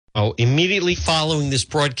Immediately following this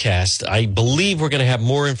broadcast, I believe we're going to have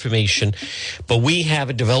more information, but we have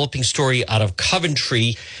a developing story out of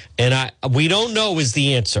Coventry, and we don't know is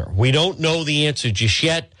the answer. We don't know the answer just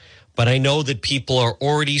yet, but I know that people are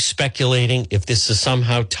already speculating if this is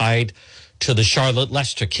somehow tied to the Charlotte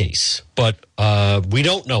Lester case, but we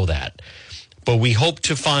don't know that. But we hope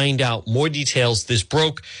to find out more details. This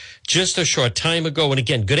broke just a short time ago. And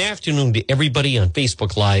again, good afternoon to everybody on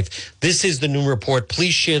Facebook Live. This is the Noon Report.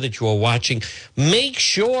 Please share that you are watching. Make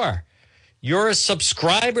sure you're a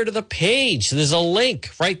subscriber to the page. There's a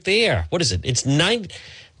link right there. What is it? It's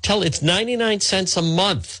 99 cents a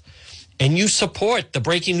month. And you support the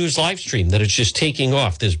breaking news live stream that is just taking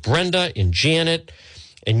off. There's Brenda and Janet.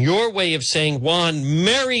 And your way of saying, Juan,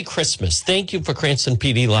 Merry Christmas. Thank you for Cranston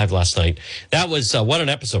PD Live last night. That was, what an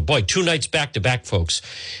episode. Boy, 2 nights back-to-back, folks.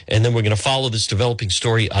 And then we're going to follow this developing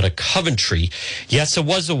story out of Coventry. Yes, it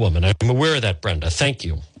was a woman. I'm aware of that, Brenda. Thank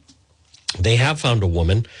you. They have found a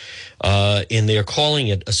woman, and they're calling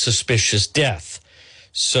it a suspicious death.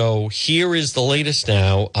 So here is the latest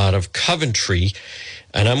now out of Coventry.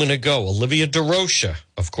 And I'm going to go. Olivia DeRocha,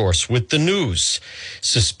 of course, with the news.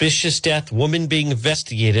 Suspicious death, woman being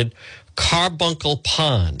investigated, Carbuncle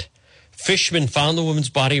Pond. Fishermen found the woman's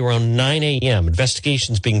body around 9 a.m.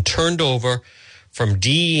 Investigations being turned over from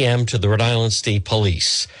DEM to the Rhode Island State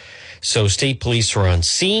Police. So state police are on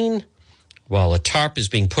scene while a tarp is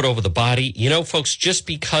being put over the body. You know, folks, just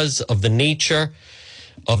because of the nature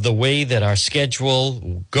of the way that our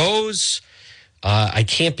schedule goes, I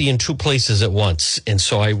can't be in 2 places at once, and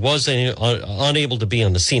so I was unable to be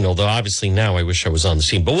on the scene, although obviously now I wish I was on the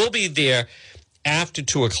scene. But we'll be there after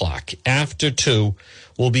 2 o'clock. After 2,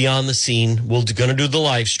 we'll be on the scene. We're going to do the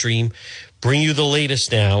live stream, bring you the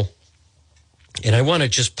latest now. And I want to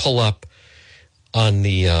just pull up on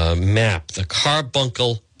the map, the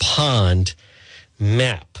Carbuncle Pond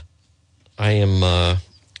map. I am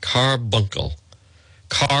Carbuncle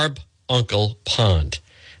Pond.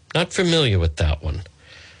 Not familiar with that one.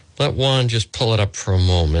 Let Juan just pull it up for a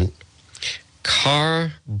moment.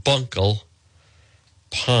 Carbuncle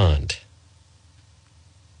Pond.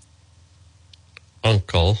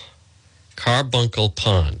 Carbuncle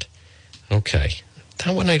Pond. Okay.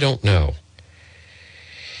 That one I don't know.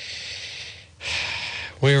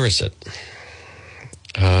 Where is it?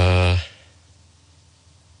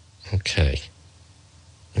 Okay.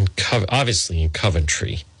 Obviously in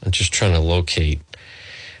Coventry. I'm just trying to locate.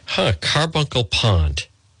 Carbuncle Pond.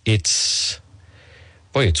 It's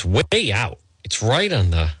way out. It's right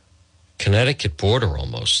on the Connecticut border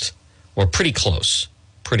almost, or pretty close.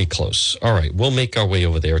 All right, we'll make our way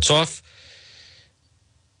over there. It's off.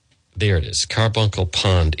 There it is, Carbuncle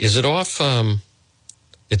Pond. Is it off?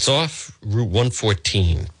 It's off Route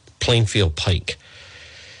 114, Plainfield Pike.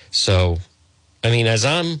 So, I mean, there's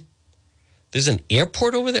an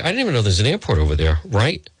airport over there. I didn't even know there's an airport over there,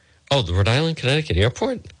 right? Oh, the Rhode Island, Connecticut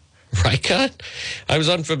airport? Right, God? I was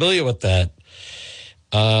unfamiliar with that.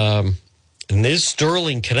 And there's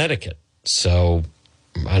Sterling, Connecticut. So,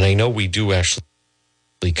 and I know we do actually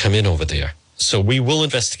come in over there. So we will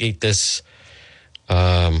investigate this.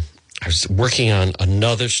 I was working on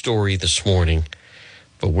another story this morning,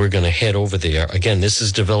 but we're going to head over there. Again, this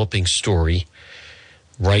is developing story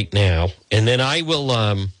right now. And then I will...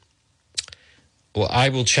 I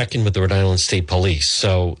will check in with the Rhode Island State Police.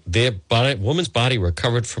 So woman's body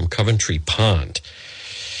recovered from Coventry Pond.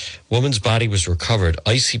 Woman's body was recovered,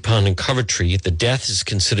 icy pond in Coventry. The death is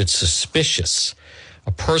considered suspicious.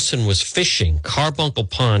 A person was fishing Carbuncle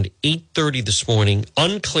Pond 8:30 this morning.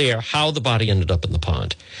 Unclear how the body ended up in the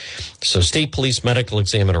pond. So state police medical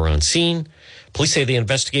examiner on scene. Police say the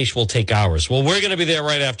investigation will take hours. Well, we're going to be there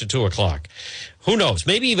right after 2 o'clock. Who knows?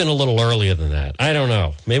 Maybe even a little earlier than that. I don't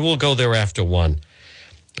know. Maybe we'll go there after 1.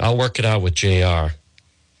 I'll work it out with JR.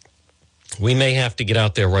 We may have to get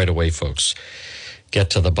out there right away, folks. Get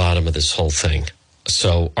to the bottom of this whole thing.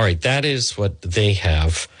 So, all right, that is what they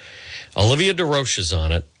have. Olivia DeRocha's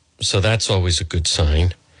on it, so that's always a good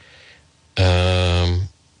sign. Let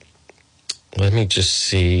me just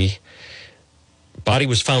see. Body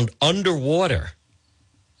was found underwater.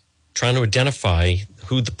 Trying to identify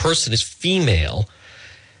who the person is, female,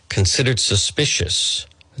 considered suspicious.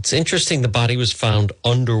 It's interesting the body was found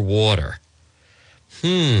underwater.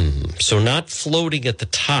 So not floating at the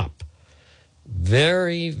top.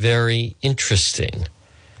 Very, very interesting.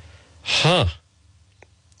 We're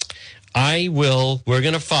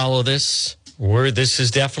going to follow this. This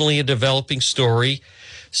is definitely a developing story.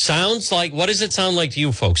 Sounds like, what does it sound like to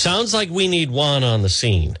you folks? Sounds like we need Juan on the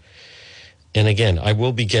scene. And again, I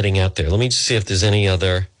will be getting out there. Let me just see if there's any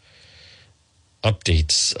other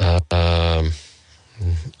updates.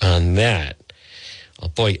 on that. Oh,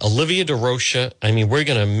 boy, Olivia DeRocha, I mean, we're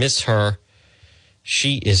going to miss her.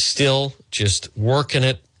 She is still just working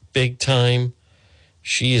it big time.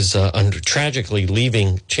 She is tragically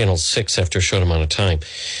leaving Channel 6 after a short amount of time.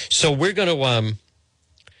 So we're going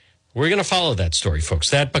to follow that story, folks.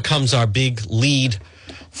 That becomes our big lead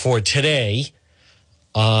for today.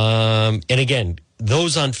 And again,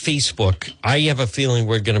 those on Facebook, I have a feeling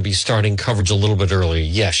we're going to be starting coverage a little bit earlier.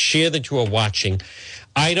 Yes, share that you are watching.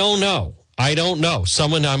 I don't know. My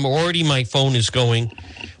phone is going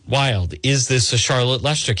wild. Is this a Charlotte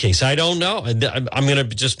Lester case? I don't know. I'm going to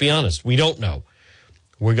just be honest. We don't know.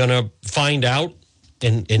 We're going to find out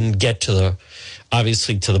and get to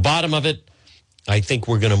the bottom of it. I think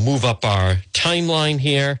we're going to move up our timeline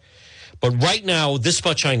here. But right now, this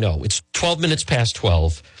much I know. It's 12 minutes past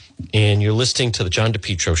 12, and you're listening to the John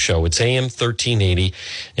DePietro Show. It's AM 1380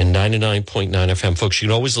 and 99.9 FM. Folks, you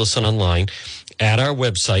can always listen online at our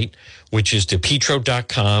website, which is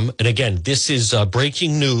DePietro.com. And again, this is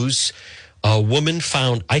breaking news. A woman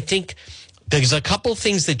found, I think there's a couple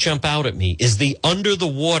things that jump out at me, is the under the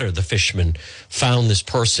water, the fishermen found this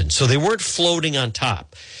person. So they weren't floating on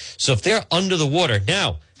top. So if they're under the water,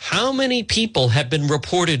 now, how many people have been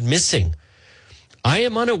reported missing? I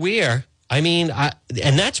am unaware. I mean,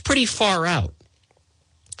 and that's pretty far out.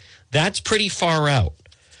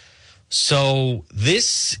 So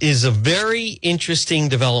this is a very interesting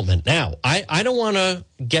development. Now, I don't want to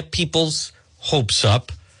get people's hopes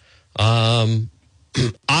up.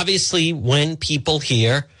 Obviously, when people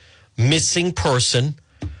hear missing person,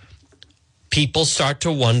 people start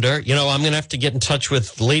to wonder. I'm going to have to get in touch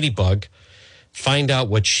with Ladybug, find out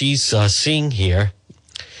what she's seeing here.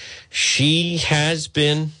 She has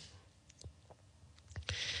been...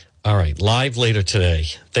 All right, live later today.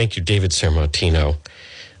 Thank you, David Sermotino.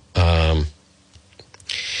 I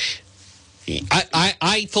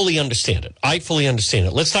fully understand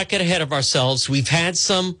it. Let's not get ahead of ourselves. We've had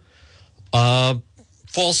some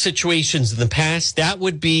false situations in the past. That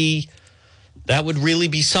would really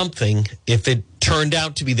be something if it turned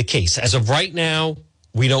out to be the case. As of right now,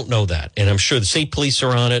 we don't know that, and I'm sure the state police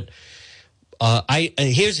are on it.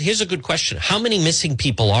 Here's a good question. How many missing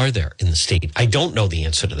people are there in the state? I don't know the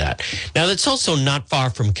answer to that. Now, that's also not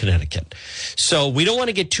far from Connecticut. So we don't want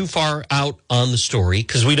to get too far out on the story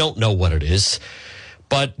because we don't know what it is.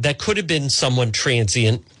 But that could have been someone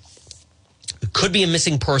transient. It could be a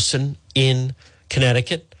missing person in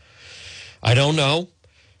Connecticut. I don't know.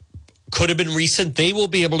 Could have been recent. They will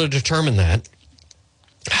be able to determine that.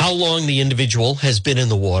 How long the individual has been in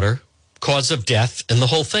the water, cause of death, and the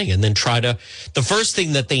whole thing. And then the first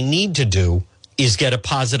thing that they need to do is get a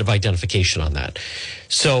positive identification on that.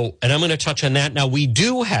 So, and I'm going to touch on that. Now, we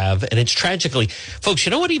do have, and it's tragically, folks,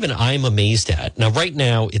 you know what even I'm amazed at? Now, right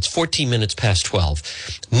now, it's 14 minutes past 12.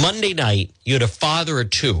 Monday night, you had a father or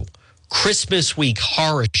two, Christmas week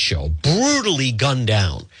horror show, brutally gunned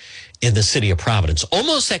down in the city of Providence,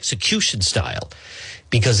 almost execution style,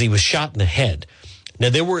 because he was shot in the head. Now,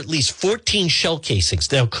 there were at least 14 shell casings.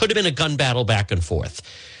 There could have been a gun battle back and forth.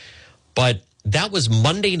 But that was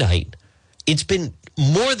Monday night. It's been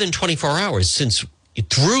more than 24 hours since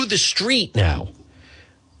through the street now,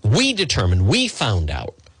 we found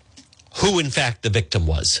out who, in fact, the victim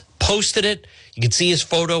was. Posted it. You can see his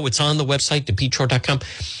photo. It's on the website, DePietro.com.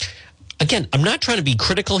 Again, I'm not trying to be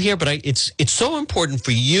critical here, but it's so important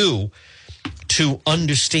for you to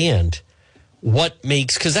understand what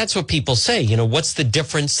makes, because that's what people say, what's the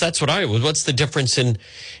difference? That's what what's the difference in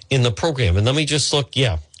the program? And let me just look.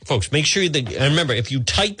 Yeah, folks, make sure that, and remember, if you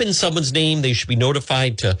type in someone's name, they should be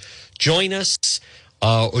notified to join us,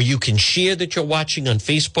 or you can share that you're watching on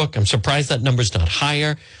Facebook. I'm surprised that number's not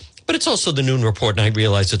higher, but it's also the noon report, and I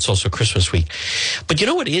realize it's also Christmas week. But you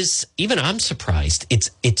know what is, even I'm surprised,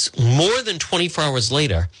 it's more than 24 hours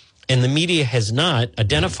later, and the media has not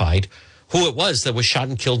identified who it was that was shot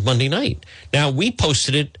and killed Monday night. Now, we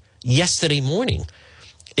posted it yesterday morning.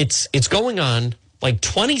 It's going on like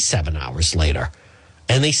 27 hours later,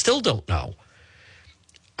 and they still don't know.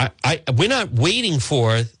 We're not waiting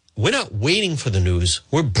for the news.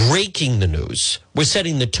 We're breaking the news. We're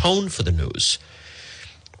setting the tone for the news.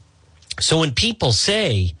 So when people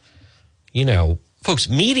say, folks,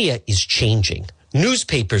 media is changing.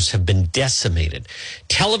 Newspapers have been decimated.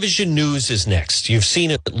 Television news is next. You've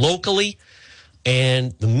seen it locally,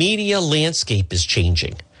 and the media landscape is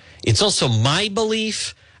changing. It's also my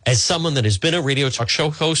belief, as someone that has been a radio talk show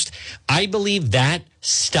host, I believe that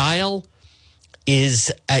style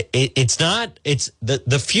is, it's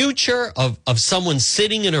the future of someone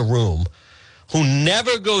sitting in a room who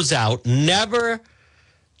never goes out, never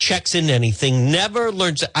checks in anything, never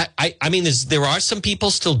learns. I mean, there are some people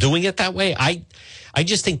still doing it that way. I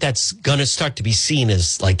just think that's going to start to be seen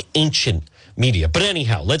as like ancient media. But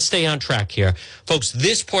anyhow, let's stay on track here. Folks,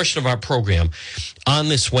 this portion of our program on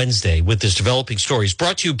this Wednesday with this developing story is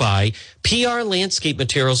brought to you by PR Landscape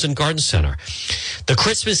Materials and Garden Center. The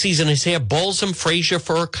Christmas season is here. Balsam, Fraser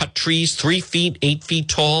fir, cut trees, 3 feet, 8 feet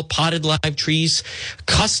tall, potted live trees,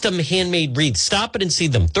 custom handmade wreaths. Stop it and see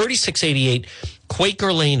them. 3688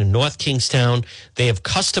 Quaker Lane in North Kingstown. They have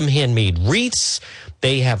custom handmade wreaths.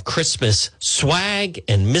 They have Christmas swag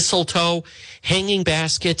and mistletoe, hanging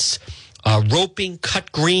baskets, roping,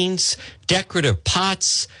 cut greens, decorative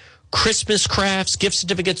pots, Christmas crafts, gift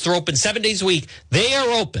certificates. They're open 7 days a week. They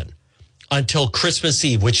are open until Christmas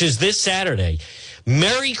Eve, which is this Saturday.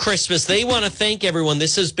 Merry Christmas. They want to thank everyone.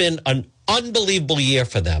 This has been an unbelievable year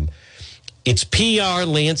for them. It's PR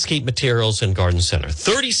Landscape Materials and Garden Center,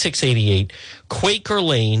 3688 Quaker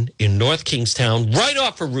Lane in North Kingstown, right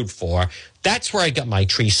off of Route 4. That's where I got my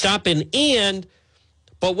tree. Stop in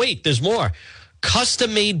but wait, there's more.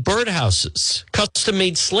 Custom-made birdhouses,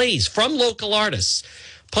 custom-made sleighs from local artists.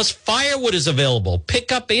 Plus, firewood is available,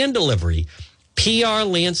 pickup and delivery. PR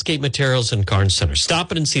Landscape Materials and Garden Center.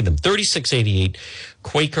 Stop it and see them. 3688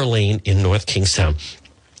 Quaker Lane in North Kingstown.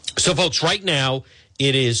 So, folks, right now,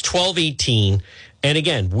 it is 12:18. And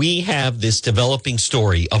again, we have this developing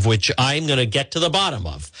story of which I'm going to get to the bottom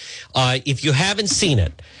of. If you haven't seen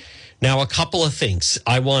it, now a couple of things.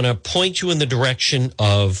 I want to point you in the direction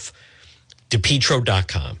of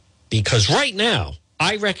DePietro.com, because right now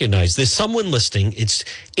I recognize there's someone listening. It's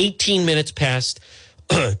 18 minutes past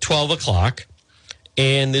 12 o'clock,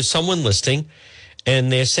 and there's someone listening,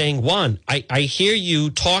 and they're saying, Juan, I hear you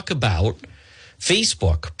talk about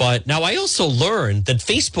Facebook, but now I also learned that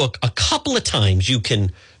Facebook, a couple of times you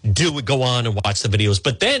can go on and watch the videos,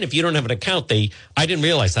 but then if you don't have an account, I didn't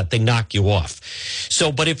realize that, they knock you off.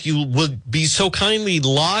 So, but if you would be so kindly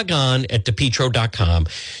log on at DePietro.com,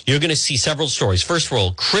 you're going to see several stories. First of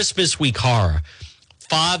all, Christmas Week horror,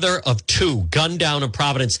 father of 2 gunned down in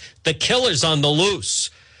Providence, the killer's on the loose.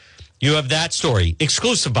 You have that story.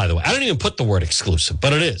 Exclusive, by the way. I don't even put the word exclusive,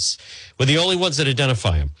 but it is. We're the only ones that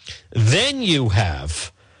identify him. Then you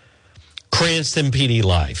have Cranston PD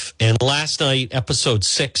Live. And last night, episode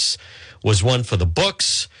 6 was one for the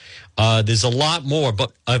books. There's a lot more.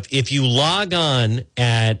 But if you log on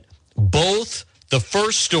at both the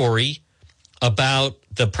first story about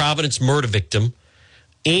the Providence murder victim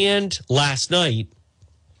and last night,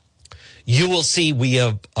 you will see we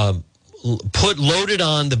have loaded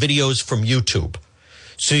on the videos from YouTube.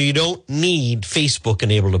 So you don't need Facebook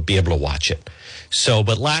and able to watch it. So,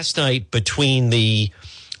 but last night, between the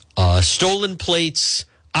stolen plates,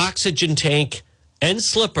 oxygen tank, and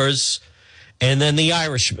slippers, and then the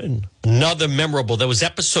Irishman, another memorable. That was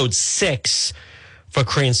episode 6 for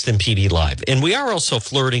Cranston PD Live. And we are also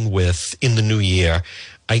flirting with, in the new year,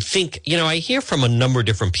 I think, I hear from a number of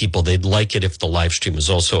different people, they'd like it if the live stream is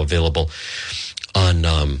also available on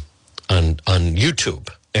YouTube.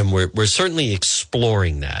 And we're certainly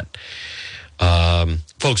exploring that.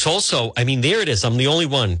 Folks, also, there it is. I'm the only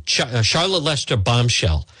one. Charlotte Lester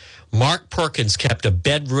bombshell. Mark Perkins kept a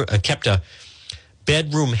bedroom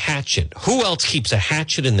hatchet. Who else keeps a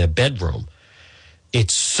hatchet in their bedroom?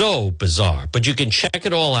 It's so bizarre. But you can check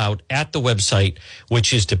it all out at the website,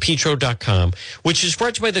 which is DePietro.com, which is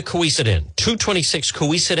brought to you by the Coesit Inn, 226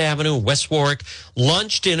 Coesit Avenue, West Warwick.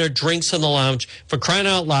 Lunch, dinner, drinks in the lounge. For crying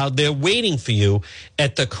out loud, they're waiting for you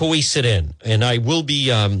at the Coesit Inn. And I will be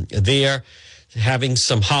there having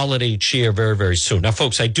some holiday cheer very, very soon. Now,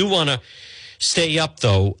 folks, I do want to stay up,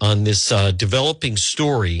 though, on this developing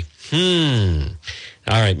story.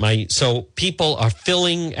 All right, so people are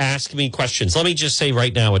asking me questions. Let me just say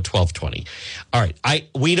right now at 12:20. All right,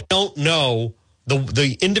 we don't know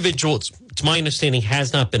the individual. It's my understanding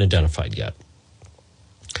has not been identified yet.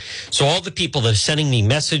 So all the people that are sending me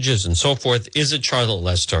messages and so forth, is it Charlotte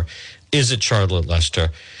Lester? Is it Charlotte Lester?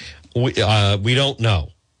 We don't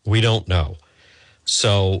know. We don't know.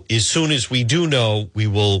 So as soon as we do know, we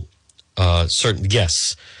will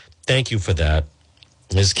yes. Thank you for that.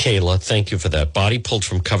 Ms. Kayla, thank you for that. Body pulled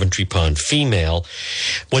from Coventry Pond, female.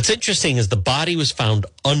 What's interesting is the body was found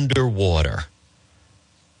underwater.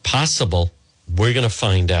 Possible. We're going to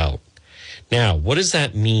find out. Now, what does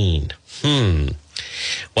that mean?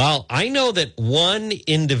 Well, I know that one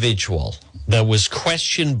individual that was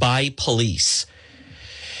questioned by police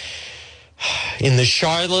in the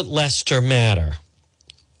Charlotte Lester matter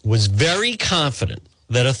was very confident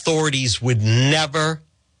that authorities would never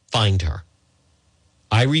find her.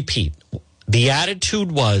 I repeat, the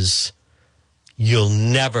attitude was, you'll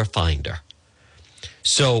never find her.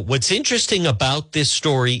 So what's interesting about this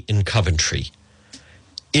story in Coventry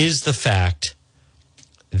is the fact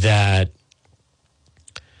that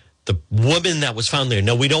the woman that was found there,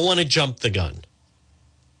 now we don't want to jump the gun,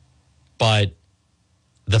 but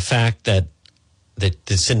the fact that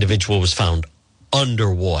this individual was found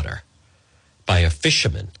underwater by a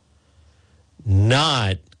fisherman,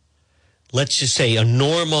 not, let's just say, a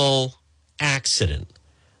normal accident.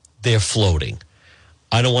 They're floating.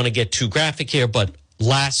 I don't want to get too graphic here, but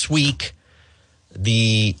last week,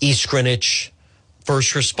 the East Greenwich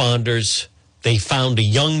first responders, they found a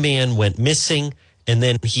young man went missing, and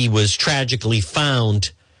then he was tragically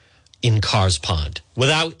found in Carr's Pond.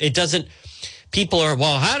 People are,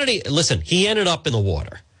 well, how did he, listen, he ended up in the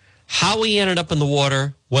water. How he ended up in the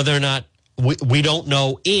water, whether or not, we don't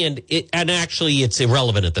know, and actually it's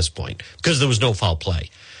irrelevant at this point because there was no foul play.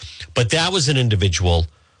 But that was an individual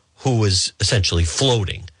who was essentially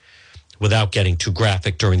floating without getting too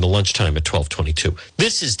graphic during the lunchtime at 12:22.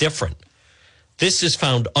 This is different. This is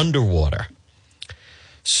found underwater.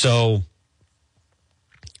 So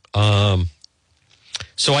I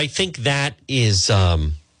think that is,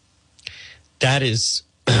 well,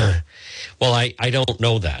 I don't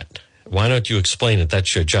know that. Why don't you explain it?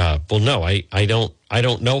 That's your job. Well, no, I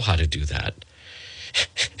don't know how to do that.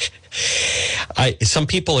 Some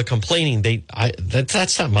people are complaining.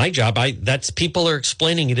 That's not my job. People are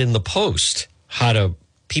explaining it in the Post.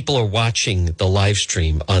 People are watching the live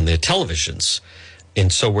stream on their televisions,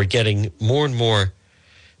 and so we're getting more and more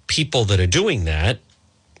people that are doing that.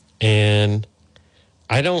 And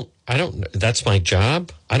I don't. That's my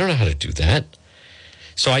job. I don't know how to do that.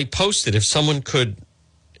 So I posted, if someone could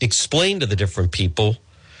explain to the different people,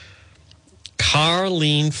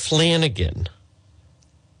 Carlene Flanagan.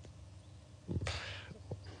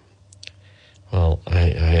 Well,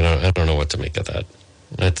 I don't know what to make of that.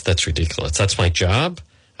 That's ridiculous. That's my job.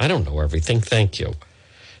 I don't know everything. Thank you.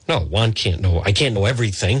 No, Juan can't know. I can't know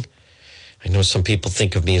everything. I know some people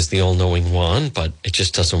think of me as the all-knowing Juan, but it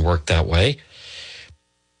just doesn't work that way.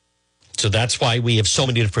 So that's why we have so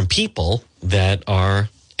many different people that are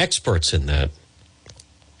experts in that.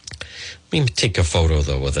 Let me take a photo,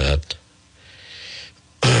 though, of that.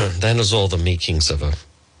 That is all the makings of a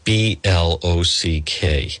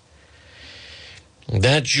BLOCK.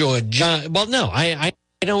 That's your job. Well, no, I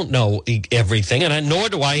don't know everything, and nor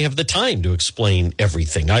do I have the time to explain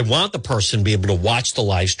everything. I want the person to be able to watch the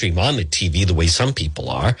live stream on the TV the way some people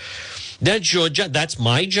are. That's your job. That's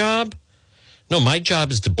my job? No, my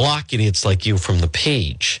job is to block idiots like you from the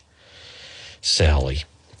page. Sally,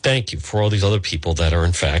 thank you for all these other people that are,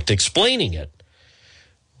 in fact, explaining it.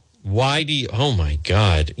 Why do you, oh my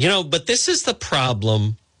God. But this is the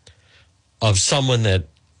problem of someone that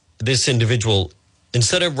this individual,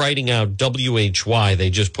 instead of writing out WHY, they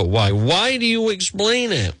just put Y. Why do you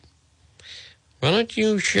explain it? Why don't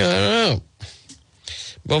you shut up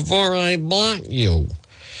before I block you?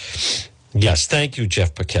 Yes, thank you,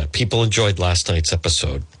 Jeff Paquette. People enjoyed last night's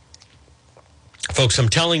episode. Folks, I'm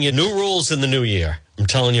telling you, new rules in the new year. I'm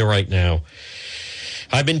telling you right now.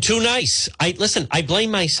 I've been too nice. I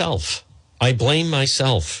blame myself. I blame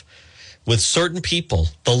myself. With certain people,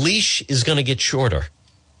 the leash is going to get shorter.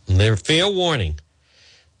 And they're fair warning.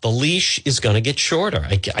 The leash is going to get shorter.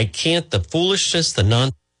 I can't, the foolishness, the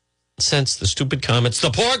nonsense, the stupid comments, the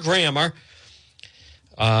poor grammar.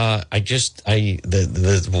 The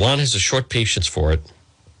one has a short patience for it.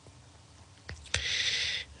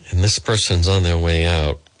 And this person's on their way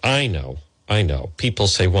out. I know. People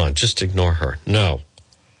say, Juan, just ignore her. No.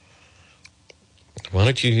 Why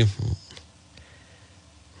don't you...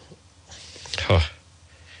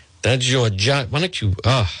 that's your job. Why don't you...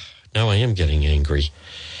 now I am getting angry.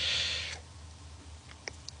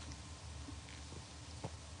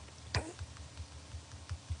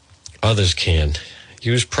 Others can.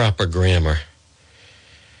 Use proper grammar.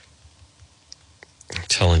 I'm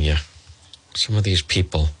telling you, some of these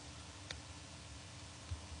people.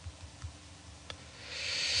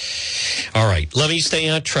 All right, let me stay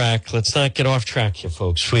on track. Let's not get off track here,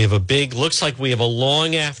 folks. We have looks like we have a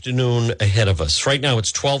long afternoon ahead of us. Right now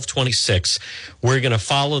it's 12:26. We're going to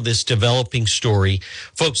follow this developing story.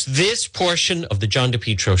 Folks, this portion of the John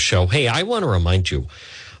DePietro Show, hey, I want to remind you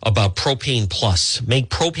about Propane Plus. Make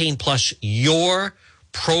Propane Plus your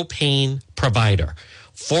propane provider.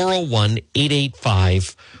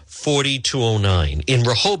 401-885-4209. In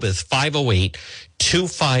Rehoboth,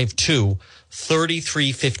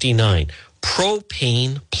 508-252-3359.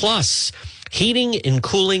 Propane Plus. Heating and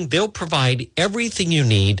cooling, they'll provide everything you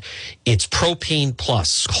need. It's Propane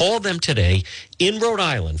Plus. Call them today in Rhode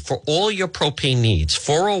Island for all your propane needs.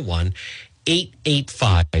 401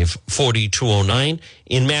 888-885-4209.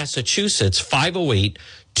 In Massachusetts,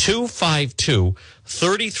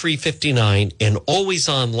 508-252-3359, and always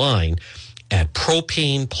online at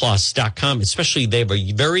propaneplus.com. Especially, they have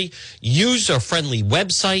a very user-friendly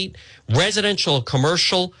website, residential,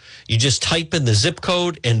 commercial. You just type in the zip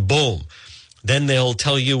code and boom. Then they'll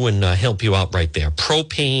tell you and help you out right there.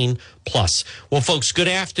 Propane Plus. Well, folks, good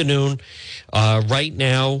afternoon. Right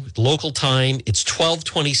now, local time, it's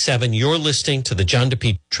 12:27. You're listening to the John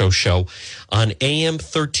DePietro Show on AM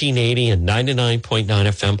 1380 and 99.9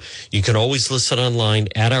 FM. You can always listen online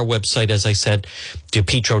at our website, as I said,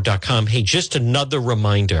 DePietro.com. Hey, just another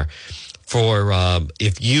reminder for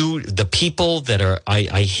the people that are,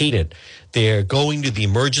 I hate it, they're going to the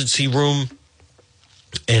emergency room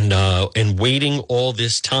and waiting all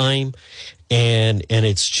this time, and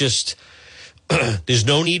it's just there's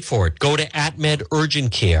no need for it. Go to AtMed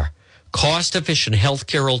Urgent Care, cost-efficient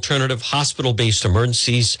healthcare alternative, hospital-based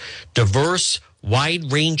emergencies, diverse,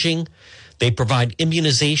 wide-ranging. They provide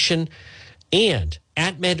immunization. And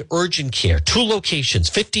AtMed Urgent Care, 2 locations,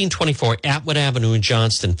 1524 Atwood Avenue in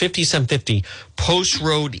Johnston, 5750 Post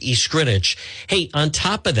Road, East Greenwich. Hey, on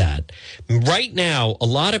top of that, right now, a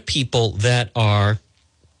lot of people that are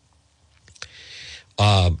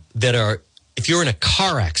if you're in a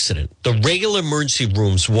car accident, the regular emergency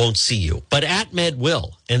rooms won't see you, but AtMed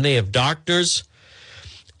will. And they have doctors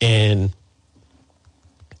and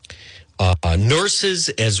nurses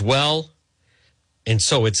as well. And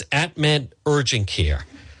so it's AtMed Urgent Care.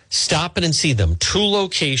 Stop it and see them. 2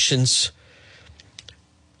 locations.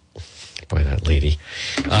 Boy, that lady.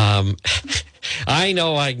 I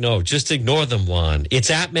know. Just ignore them, Juan.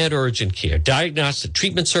 It's AtMed Urgent Care. Diagnostic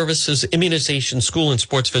treatment services, immunization, school and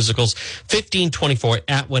sports physicals, 1524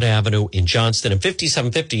 Atwood Avenue in Johnston and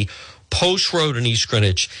 5750 Post Road in East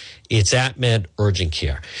Greenwich. It's AtMed Urgent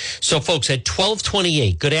Care. So, folks, at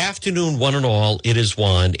 12:28, good afternoon, one and all. It is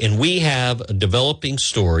Juan, and we have a developing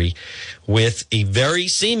story with a very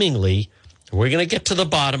seemingly, we're going to get to the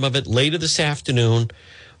bottom of it later this afternoon,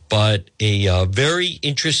 but a very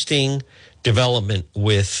interesting development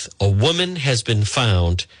with a woman has been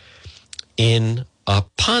found in a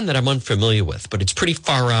pond that I'm unfamiliar with, but it's pretty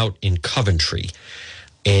far out in Coventry.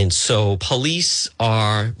 And so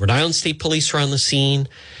Rhode Island State Police are on the scene.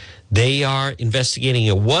 They are investigating.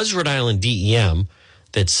 It was Rhode Island DEM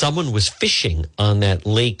that someone was fishing on that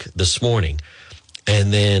lake this morning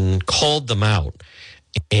and then called them out.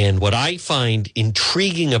 And what I find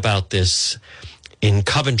intriguing about this in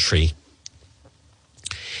Coventry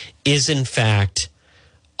is, in fact,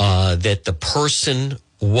 that the person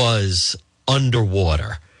was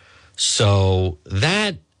underwater. So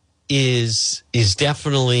that is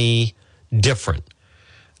definitely different.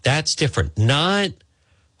 That's different. Not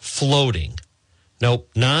floating. Nope,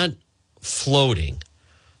 not floating.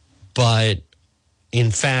 But,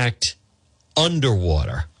 in fact,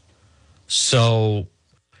 underwater. So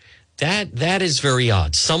that is very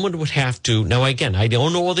odd. Someone would have to, now again, I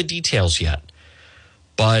don't know all the details yet,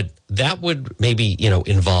 but that would maybe,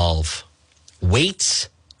 involve weights.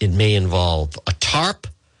 It may involve a tarp.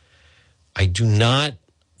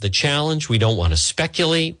 The challenge, we don't want to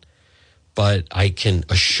speculate, but I can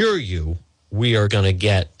assure you we are going to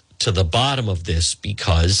get to the bottom of this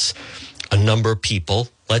because a number of people,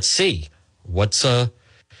 let's see, what's the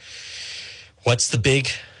big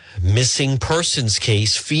missing persons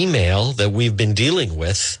case, female, that we've been dealing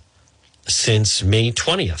with since May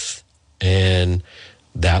 20th. And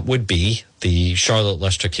that would be the Charlotte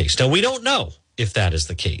Lester case. Now, we don't know if that is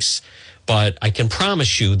the case, but I can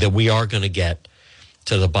promise you that we are going to get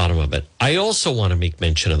to the bottom of it. I also want to make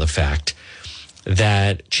mention of the fact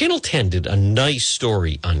that Channel 10 did a nice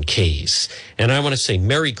story on K's. And I want to say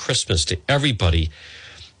Merry Christmas to everybody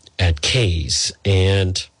at K's.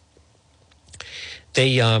 And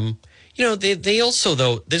they, they also,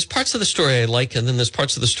 though, there's parts of the story I like, and then there's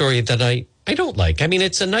parts of the story that I don't like. I mean,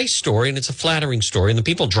 it's a nice story and it's a flattering story, and the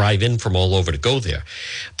people drive in from all over to go there.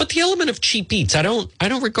 But the element of cheap eats, I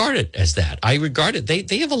don't regard it as that. I regard it,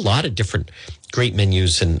 they have a lot of different great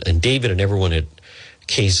menus, and David and everyone at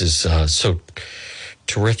K's is so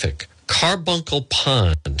terrific. Carbuncle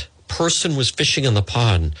Pond. Person was fishing in the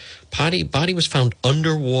pond. Body was found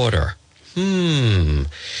underwater.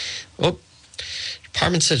 Well,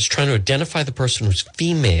 department says it's trying to identify the person who's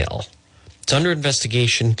female. It's under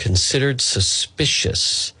investigation, considered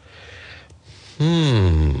suspicious.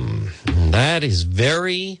 That is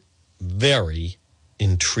very, very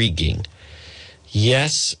intriguing.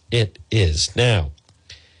 Yes, it is. Now,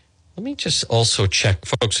 let me just also check,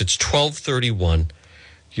 folks. It's 12:31.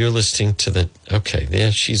 You're listening to okay,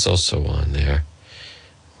 there, she's also on there.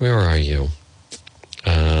 Where are you?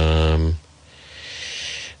 I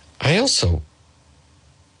also,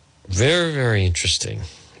 very, very interesting.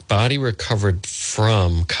 Body recovered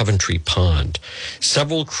from Coventry Pond.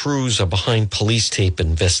 Several crews are behind police tape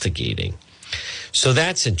investigating. So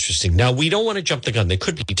that's interesting. Now, we don't want to jump the gun. There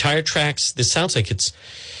could be tire tracks. This sounds like it's...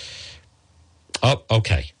 Oh,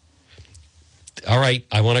 okay. All right.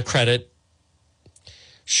 I want to credit.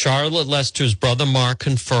 Charlotte Lester's brother Mark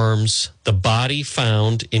confirms the body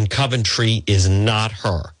found in Coventry is not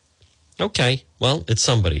her. Okay. Well, it's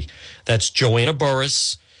somebody. That's Joanna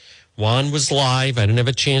Burris. Juan was live. I didn't have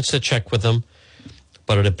a chance to check with him.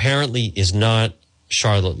 But it apparently is not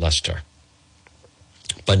Charlotte Lester.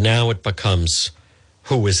 But now it becomes,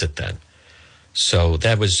 who is it then? So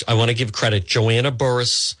that was, I want to give credit. Joanna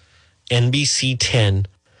Burris, NBC 10,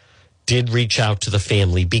 did reach out to the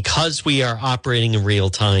family. Because we are operating in real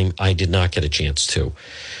time, I did not get a chance to.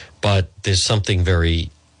 But there's something very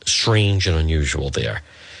strange and unusual there.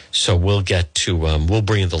 So we'll get to, we'll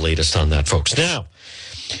bring you the latest on that, folks. Now,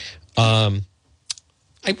 I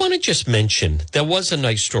want to just mention, there was a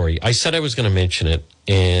nice story. I said I was going to mention it.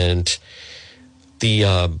 And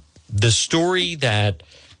the story that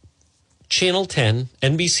Channel 10,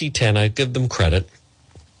 NBC 10, I give them credit,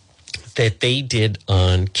 that they did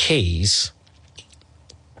on K's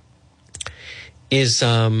is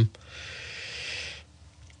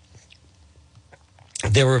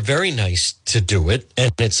they were very nice to do it,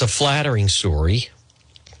 and it's a flattering story.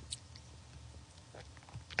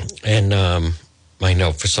 And I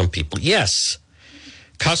know for some people, yes,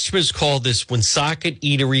 customers call this Woonsocket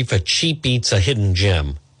Eatery for cheap eats a hidden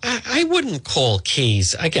gem. I wouldn't call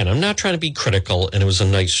K's, again, I'm not trying to be critical, and it was a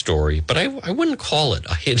nice story, but I wouldn't call it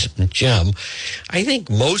a hidden gem. I think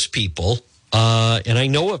most people, and I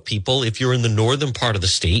know of people, if you're in the northern part of the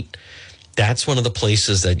state, that's one of the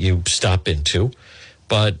places that you stop into.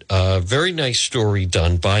 But a very nice story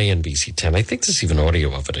done by NBC 10. I think there's even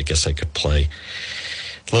audio of it. I guess I could play.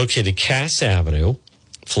 Located Cass Avenue.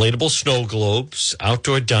 Inflatable snow globes,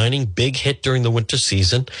 outdoor dining, big hit during the winter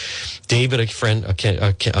season. David, a friend,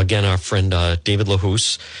 again, our friend David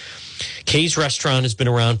LaHouse. Kay's Restaurant has been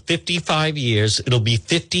around 55 years. It'll be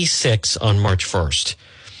 56 on March 1st.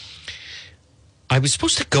 I was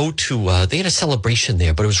supposed to go to, they had a celebration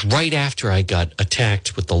there, but it was right after I got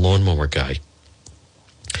attacked with the lawnmower guy.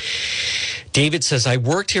 David says, I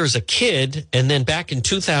worked here as a kid, and then back in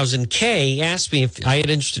 2000, Kay asked me if I had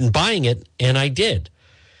interest in buying it, and I did.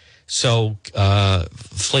 So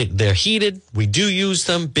they're heated. We do use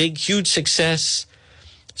them. Big, huge success.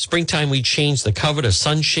 Springtime, we changed the cover to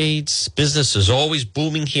sunshades. Business is always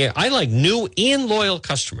booming here. I like new and loyal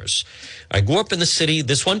customers. I grew up in the city.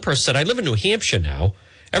 This one person said, I live in New Hampshire now.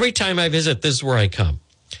 Every time I visit, this is where I come.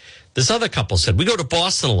 This other couple said, we go to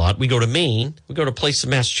Boston a lot. We go to Maine. We go to places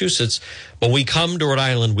in Massachusetts. When we come to Rhode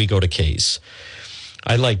Island, we go to Kay's.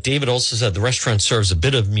 I like, David also said, the restaurant serves a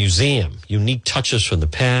bit of museum, unique touches from the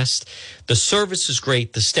past. The service is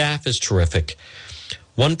great. The staff is terrific.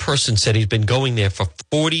 One person said he's been going there for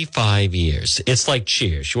 45 years. It's like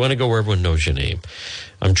Cheers. You want to go where everyone knows your name.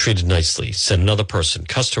 I'm treated nicely, said another person.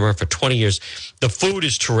 Customer for 20 years. The food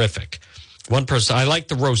is terrific. One person, I like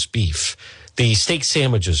the roast beef. The steak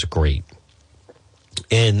sandwiches are great.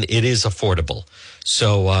 And it is affordable.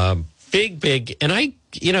 So big. And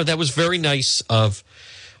that was very nice of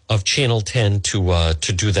Channel 10 to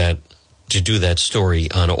do that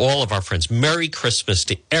story on all of our friends. Merry Christmas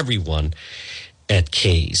to everyone at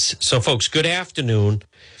K's. So, folks, good afternoon.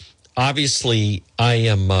 Obviously, I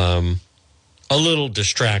am a little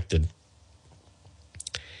distracted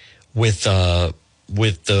with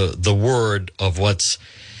the word of what's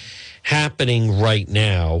happening right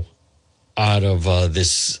now out of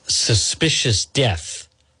this suspicious death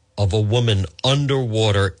of a woman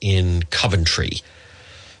underwater in Coventry.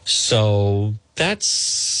 So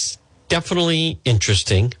that's definitely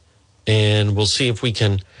interesting, and we'll see if we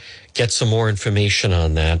can get some more information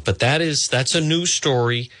on that. But that's a new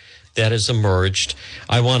story that has emerged.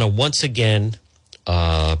 I want to once again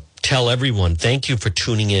tell everyone, thank you for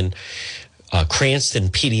tuning in. Cranston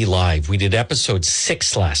PD Live. We did episode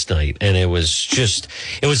 6 last night, and it was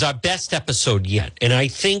our best episode yet. And I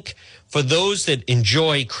think for those that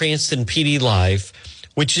enjoy Cranston PD Live,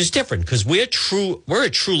 which is different because we're a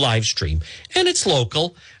true live stream, and it's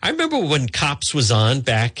local. I remember when Cops was on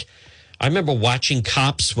back. I remember watching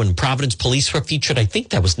Cops when Providence Police were featured. I think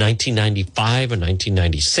that was 1995 or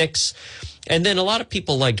 1996. And then a lot of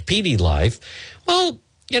people liked PD Live. Well,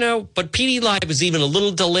 but PD Live is even a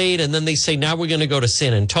little delayed, and then they say, now we're going to go to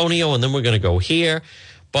San Antonio, and then we're going to go here.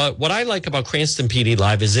 But what I like about Cranston PD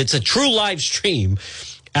Live is it's a true live stream,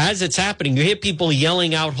 as it's happening, you hear people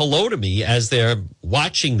yelling out hello to me as they're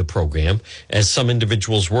watching the program, as some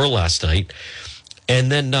individuals were last night. And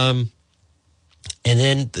then,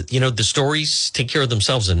 the stories take care of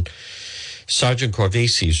themselves. And Sergeant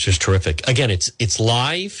Corvese is just terrific. Again, it's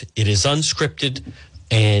live. It is unscripted,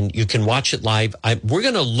 and you can watch it live. We're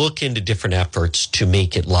going to look into different efforts to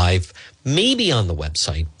make it live, maybe on the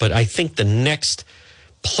website. But I think the next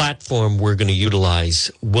platform we're going to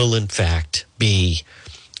utilize will, in fact, be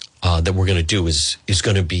that we're going to do is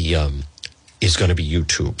going to be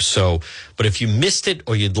YouTube. So, but if you missed it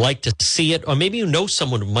or you'd like to see it, or maybe you know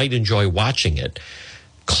someone who might enjoy watching it,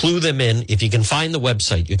 clue them in. If you can find the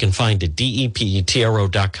website, you can find it,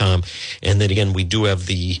 depetro.com. And then again, we do have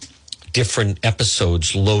the different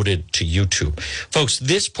episodes loaded to YouTube. Folks,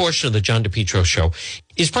 this portion of the John DePetro Show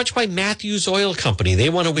is brought to you by Matthews Oil Company. They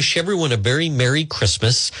want to wish everyone a very Merry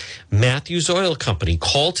Christmas. Matthews Oil Company.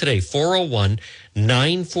 Call today,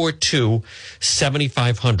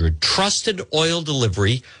 401-942-7500. Trusted oil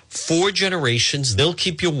delivery, 4 generations. They'll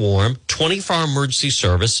keep you warm. 24-hour emergency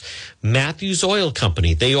service. Matthews Oil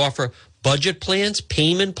Company. They offer budget plans,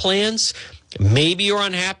 payment plans. Maybe you're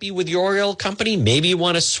unhappy with your oil company. Maybe you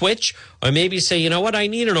want to switch, or maybe you say, you know what, I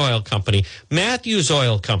need an oil company. Matthews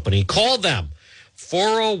Oil Company. Call them.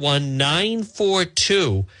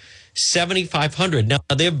 401-942-7500. Now,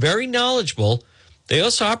 they're very knowledgeable. They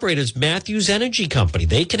also operate as Matthews Energy Company.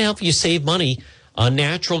 They can help you save money on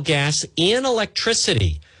natural gas and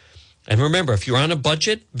electricity. And remember, if you're on a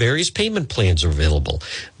budget, various payment plans are available.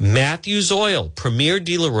 Matthews Oil, premier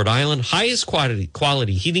dealer, Rhode Island, highest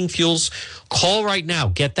quality heating fuels. Call right now.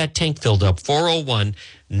 Get that tank filled up.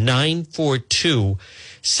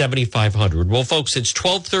 401-942-7500. Well, folks, it's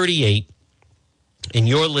 1238, and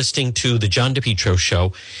you're listening to the John DePetro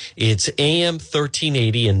Show. It's AM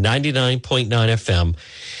 1380 and 99.9 FM.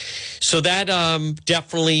 So that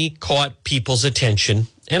definitely caught people's attention.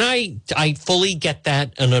 And I fully get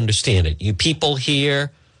that and understand it. You people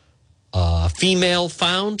hear female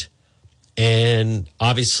found, and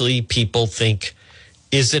obviously people think,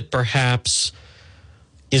 is it perhaps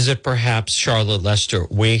Charlotte Lester?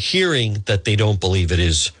 We're hearing that they don't believe it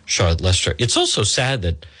is Charlotte Lester. It's also sad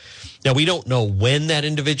that now we don't know when that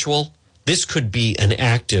individual, this could be an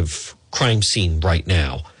active crime scene right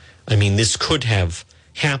now. I mean, this could have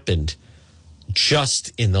happened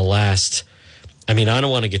just in the last, I don't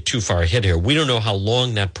want to get too far ahead here. We don't know how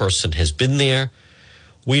long that person has been there.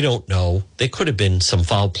 We don't know. There could have been some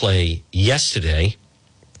foul play yesterday,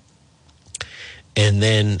 and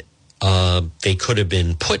then they could have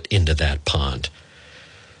been put into that pond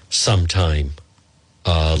sometime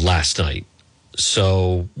last night.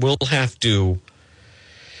 So we'll have to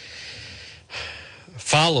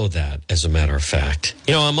follow that, as a matter of fact.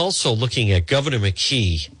 I'm also looking at Governor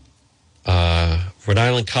McKee. Rhode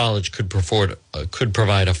Island College could provide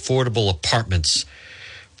affordable apartments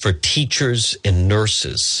for teachers and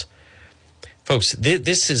nurses. Folks,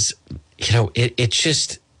 this is, it's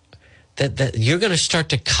just that you're going to start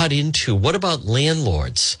to cut into, what about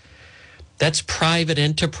landlords? That's private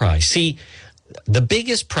enterprise. See, the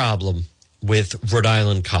biggest problem with Rhode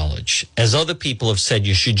Island College, as other people have said,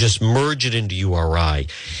 you should just merge it into URI,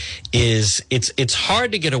 is it's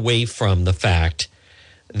hard to get away from the fact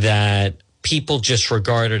that people just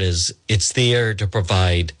regard it as it's there to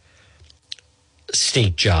provide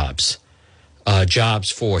state jobs, jobs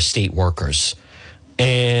for state workers.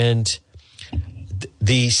 And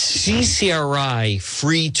the CCRI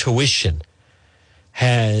free tuition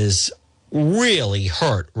has really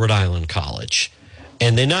hurt Rhode Island College.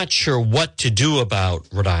 And they're not sure what to do about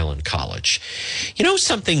Rhode Island College.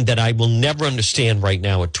 Something that I will never understand right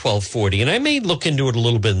now at 1240, and I may look into it a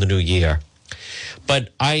little bit in the new year,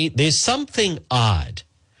 but there's something odd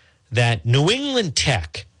that New England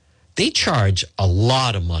Tech, they charge a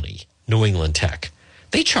lot of money. New England Tech,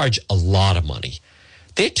 they charge a lot of money.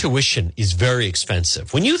 Their tuition is very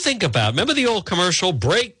expensive. When you think about, remember the old commercial,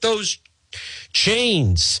 break those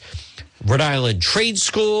chains, Rhode Island Trade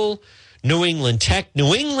School, New England Tech.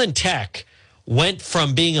 New England Tech went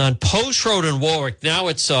from being on Post Road in Warwick. Now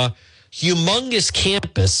it's a humongous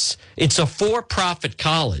campus. It's a for-profit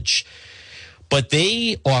college. But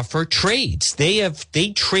they offer trades. They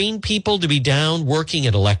train people to be down working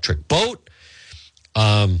at Electric Boat.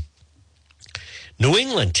 New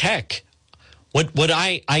England Tech, what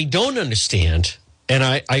I don't understand, and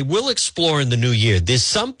I will explore in the new year, there's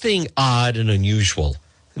something odd and unusual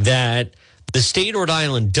that the state of Rhode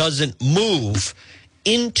Island doesn't move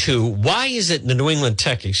into. Why is it the New England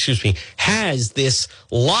Tech, has this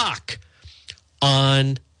lock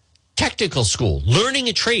on technical school, learning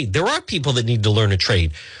a trade? There are people that need to learn a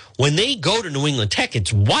trade. When they go to New England Tech,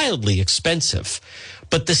 it's wildly expensive.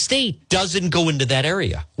 But the state doesn't go into that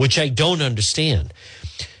area, which I don't understand.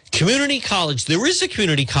 Community college, there is a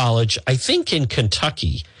community college, I think in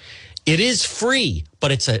Kentucky. It is free,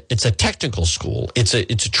 but it's a technical school. It's a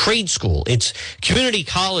trade school. It's community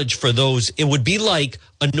college for those. It would be like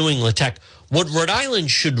a New England Tech. What Rhode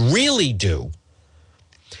Island should really do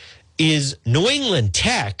is New England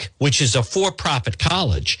Tech, which is a for-profit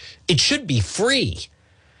college, it should be free.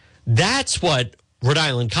 That's what Rhode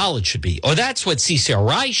Island College should be, or that's what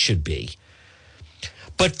CCRI should be.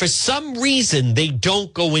 But for some reason, they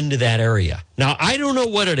don't go into that area. Now, I don't know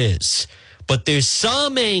what it is, but there's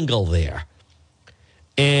some angle there.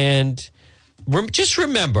 And just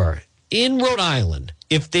remember, in Rhode Island,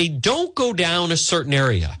 if they don't go down a certain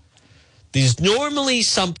area, there's normally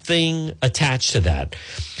something attached to that.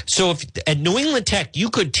 So if at New England Tech,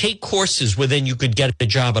 you could take courses where then you could get a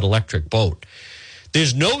job at Electric Boat.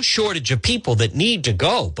 There's no shortage of people that need to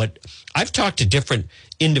go, but I've talked to different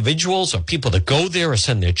individuals or people that go there or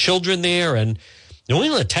send their children there, and New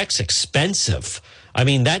England Tech's expensive. I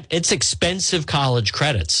mean, it's expensive college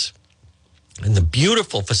credits and the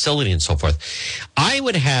beautiful facility and so forth. I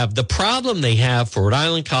would have the problem they have for Rhode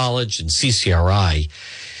Island College and CCRI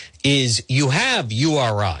is you have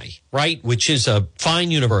URI, right, which is a fine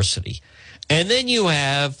university, and then you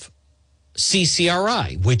have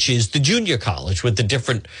CCRI, which is the junior college with the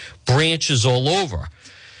different branches all over.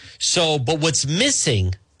 So, but what's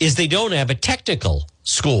missing is they don't have a technical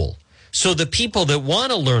school. So the people that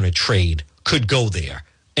want to learn a trade could go there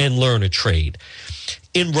and learn a trade.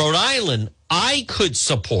 In Rhode Island, I could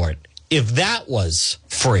support if that was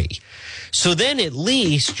free. So then at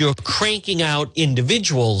least you're cranking out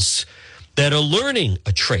individuals that are learning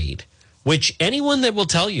a trade, which anyone that will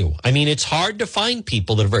tell you, I mean, it's hard to find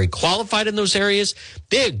people that are very qualified in those areas.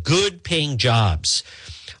 They're good paying jobs.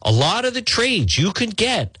 A lot of the trades you could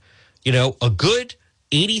get, a good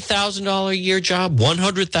 $80,000 a year job,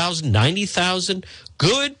 $100,000, $90,000,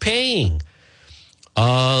 good paying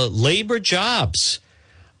labor jobs.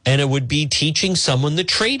 And it would be teaching someone the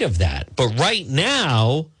trade of that. But right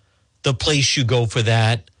now, the place you go for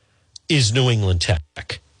that is New England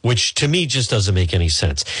Tech, which to me just doesn't make any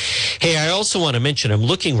sense. Hey, I also want to mention, I'm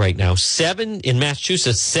looking right now, in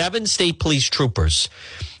Massachusetts, 7 state police troopers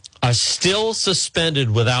are still suspended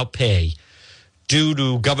without pay due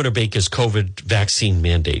to Governor Baker's COVID vaccine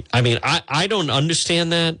mandate. I mean, I don't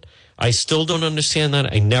understand that. I still don't understand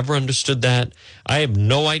that. I never understood that. I have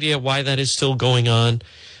no idea why that is still going on.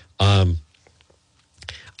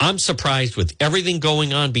 I'm surprised with everything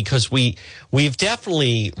going on because we've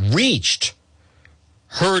definitely reached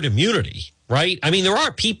herd immunity, right? I mean, there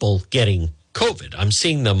are people getting COVID. I'm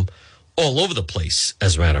seeing them all over the place,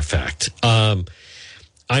 as a matter of fact. I'm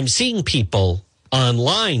seeing people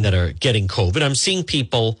online that are getting COVID. I'm seeing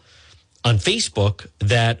people on Facebook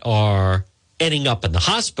that are ending up in the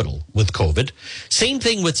hospital with COVID. Same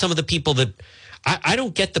thing with some of the people that I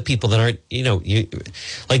don't get the people that aren't,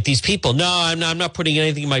 like these people. No, I'm not putting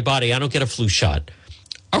anything in my body. I don't get a flu shot.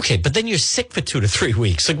 Okay, but then you're sick for 2 to 3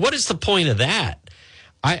 weeks. Like, what is the point of that?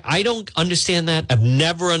 I don't understand that. I've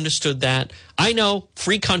never understood that. I know,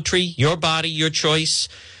 free country, your body, your choice.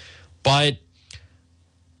 But,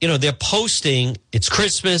 they're posting, it's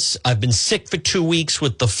Christmas. I've been sick for 2 weeks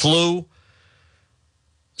with the flu.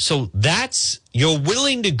 So you're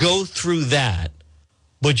willing to go through that,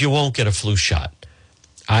 but you won't get a flu shot.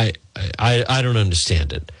 I don't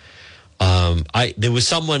understand it. There was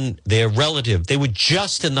someone, their relative, they were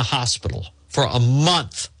just in the hospital for a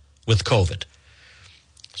month with COVID.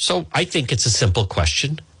 So I think it's a simple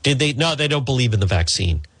question. No, they don't believe in the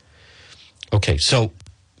vaccine. Okay, so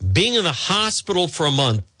being in the hospital for a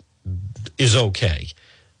month is okay.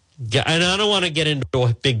 And I don't want to get into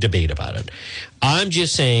a big debate about it. I'm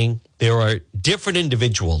just saying there are different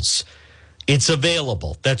individuals. It's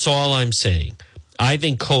available. That's all I'm saying. I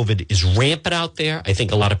think COVID is rampant out there. I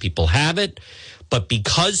think a lot of people have it. But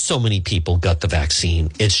because so many people got the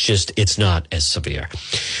vaccine, it's not as severe.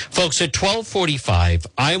 Folks, at 12:45,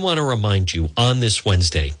 I want to remind you on this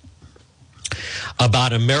Wednesday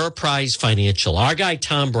about Ameriprise Financial. Our guy,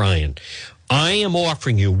 Tom Bryan, we're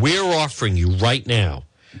offering you right now,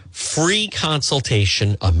 free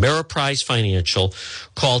consultation, Ameriprise Financial.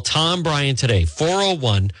 Call Tom Bryan today,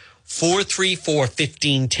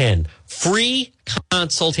 401-434-1510. Free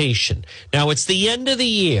consultation. Now, it's the end of the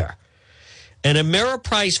year. And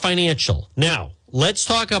Ameriprise Financial. Now, let's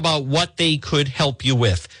talk about what they could help you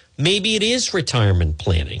with. Maybe it is retirement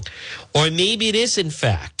planning, or maybe it is, in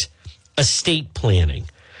fact, estate planning,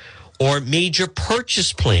 or major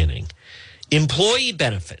purchase planning. employee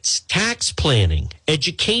benefits, tax planning,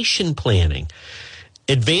 education planning,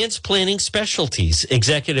 advanced planning specialties,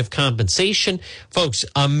 executive compensation. Folks,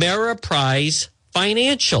 Ameriprise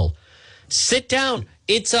Financial. Sit down.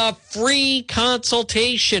 It's a free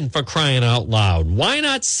consultation, for crying out loud. Why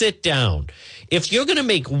not sit down? If you're going to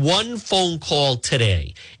make one phone call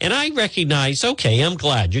today, and I recognize, okay, I'm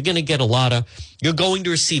glad you're going to get you're going to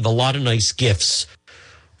receive a lot of nice gifts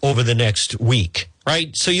over the next week,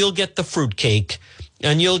 right? So you'll get the fruitcake,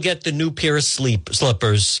 and you'll get the new pair of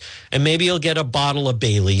slippers, and maybe you'll get a bottle of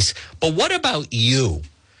Bailey's. But what about you?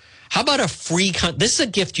 How about a free this is a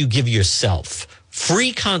gift you give yourself.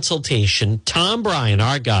 Free consultation. Tom Bryan,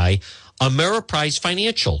 our guy, Ameriprise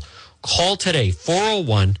Financial. Call today,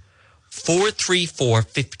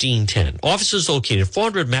 401-434-1510. Office is located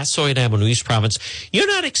 400 Massasoit Avenue, East Providence. You're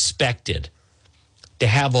not expected to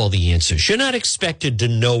have all the answers. You're not expected to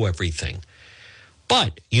know everything.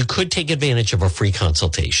 But you could take advantage of a free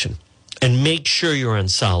consultation and make sure you're on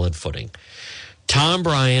solid footing. Tom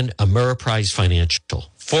Bryan, Ameriprise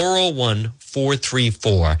Financial,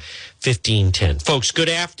 401-434-1510. Folks, good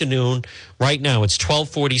afternoon. Right now, it's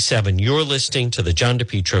 1247. You're listening to the John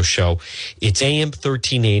DePietro Show. It's AM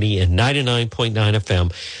 1380 and 99.9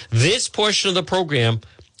 FM. This portion of the program,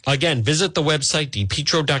 again, visit the website,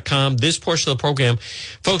 depetro.com. This portion of the program,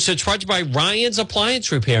 folks, it's brought to you by Ryan's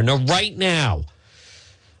Appliance Repair. Now, right now,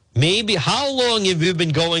 maybe how long have you been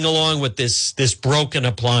going along with this broken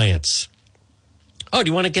appliance? Oh, do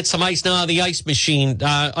you want to get some ice? No, the ice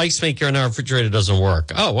maker in our refrigerator doesn't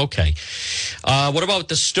work. Oh, okay. What about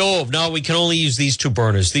the stove? No, we can only use these two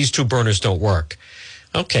burners. These two burners don't work.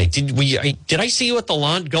 Okay. Did I see you at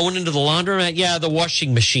the going into the laundromat? Yeah, the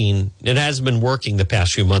washing machine. It hasn't been working the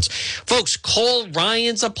past few months. Folks, call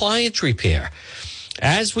Ryan's Appliance Repair.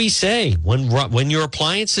 As we say, when your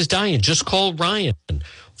appliance is dying, just call Ryan.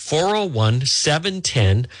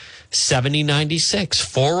 401-710-7096.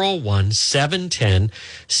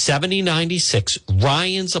 401-710-7096.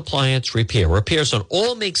 Ryan's Appliance Repair. Repairs on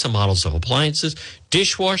all makes and models of appliances.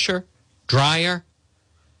 Dishwasher, dryer,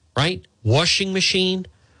 right? Washing machine,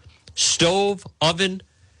 stove, oven,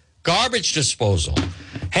 garbage disposal.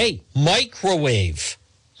 Hey, microwave.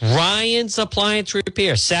 Ryan's Appliance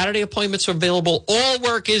Repair. Saturday appointments are available. All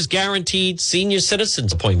work is guaranteed. Senior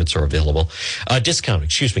citizens appointments are available. Discount,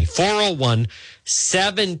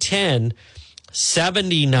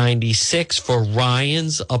 401-710-7096 for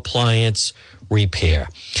Ryan's Appliance Repair.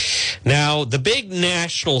 Now, the big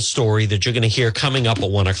national story that you're going to hear coming up at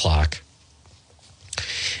 1 o'clock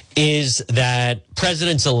is that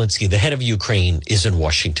President Zelensky, the head of Ukraine, is in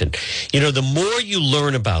Washington. You know, the more you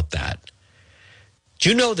learn about that, do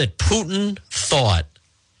you know that Putin thought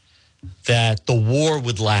that the war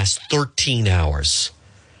would last 13 hours?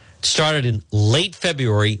 It started in late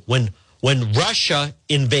February when Russia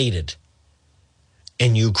invaded,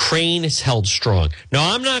 and Ukraine is held strong.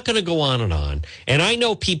 Now, I'm not going to go on, and I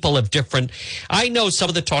know people have I know some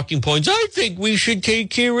of the talking points. I think we should take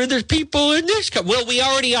care of the people in this country. Well, we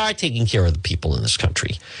already are taking care of the people in this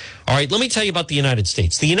country. All right, let me tell you about the United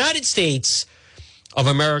States. The United States of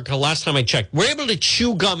America, last time I checked, we're able to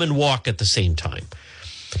chew gum and walk at the same time.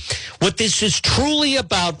 What this is truly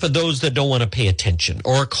about, for those that don't want to pay attention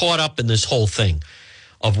or are caught up in this whole thing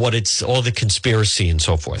of what it's all the conspiracy and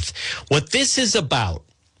so forth, what this is about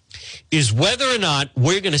is whether or not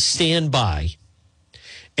we're going to stand by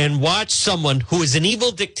and watch someone who is an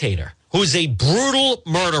evil dictator, who is a brutal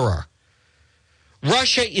murderer.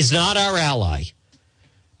 Russia is not our ally.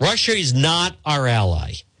 Russia is not our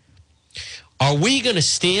ally. Are we going to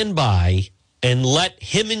stand by and let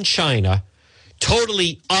him in China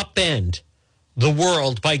totally upend the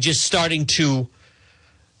world by just starting to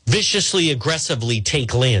viciously, aggressively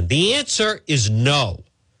take land? The answer is no.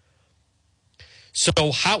 So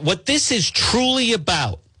what this is truly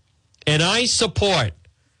about, and I support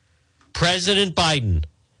President Biden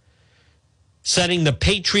sending the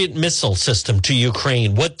Patriot missile system to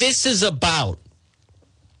Ukraine. What this is about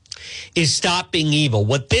is stop being evil.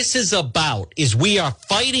 What this is about is we are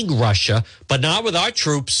fighting Russia, but not with our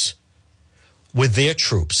troops, with their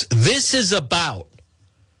troops. This is about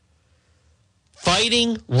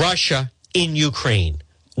fighting Russia in Ukraine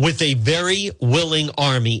with a very willing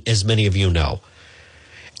army, as many of you know.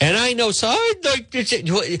 And I know, so I'd like to say,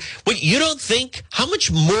 you don't think, how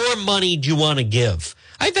much more money do you want to give?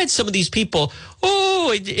 I've had some of these people,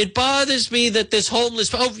 it bothers me that this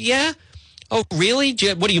homeless, oh, yeah? Oh, really?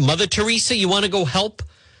 What are you, Mother Teresa? You want to go help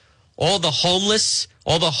all the homeless,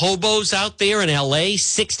 all the hobos out there in L.A.,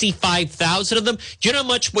 65,000 of them? Do you know how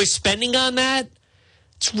much we're spending on that?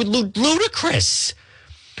 It's ludicrous.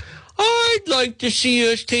 I'd like to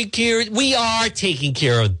see us take care. We are taking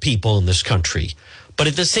care of people in this country. But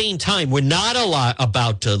at the same time, we're not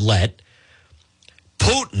about to let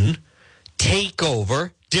Putin take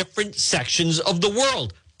over different sections of the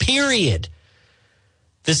world, period.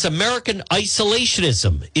 This American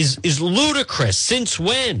isolationism is ludicrous. Since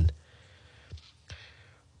when?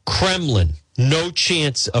 Kremlin, no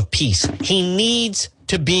chance of peace. He needs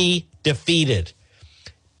to be defeated.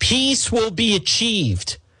 Peace will be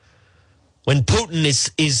achieved when Putin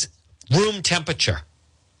is room temperature.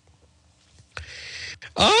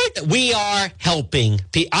 We are helping.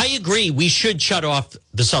 I agree we should shut off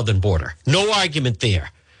the southern border. No argument there.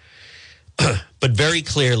 But very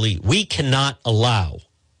clearly, we cannot allow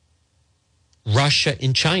Russia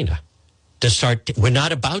and China to start. We're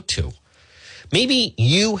not about to. Maybe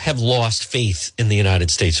you have lost faith in the United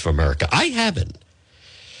States of America. I haven't.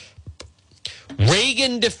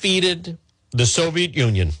 Reagan defeated the Soviet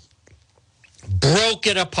Union, broke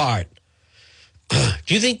it apart.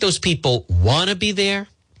 Do you think those people want to be there?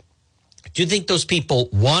 Do you think those people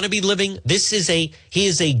want to be living? He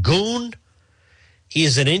is a goon. He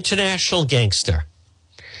is an international gangster.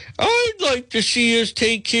 I'd like to see us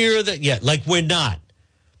take care of that. Yeah, like we're not.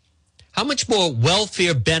 How much more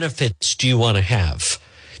welfare benefits do you want to have?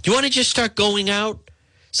 Do you want to just start going out?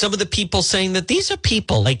 Some of the people saying that these are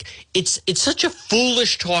people, like it's such a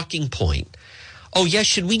foolish talking point. Oh, yeah,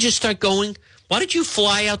 should we just start going? Why don't you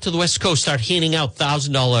fly out to the West Coast, start handing out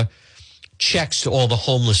 $1,000 checks to all the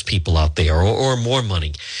homeless people out there or more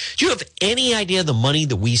money? Do you have any idea the money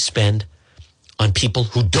that we spend on people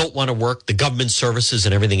who don't want to work, the government services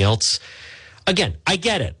and everything else? Again, I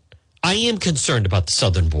get it. I am concerned about the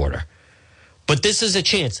southern border. But this is a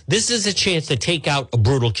chance. This is a chance to take out a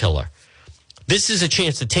brutal killer. This is a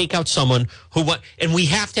chance to take out someone who and we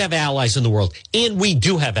have to have allies in the world. And we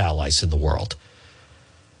do have allies in the world.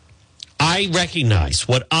 I recognize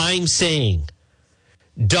what I'm saying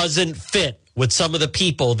doesn't fit with some of the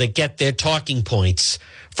people that get their talking points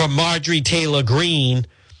from Marjorie Taylor Greene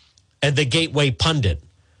and the Gateway Pundit.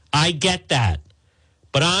 I get that.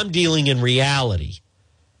 But I'm dealing in reality.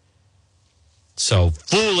 So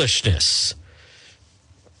foolishness.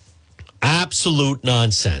 Absolute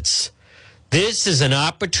nonsense. This is an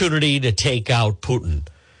opportunity to take out Putin.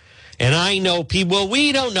 And I know people, well,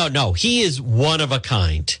 we don't know. No, he is one of a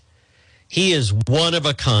kind. He is one of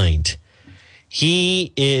a kind.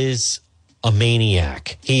 He is a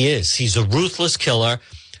maniac. He is. He's a ruthless killer.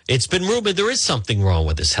 It's been rumored there is something wrong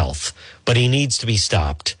with his health, but he needs to be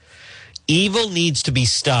stopped. Evil needs to be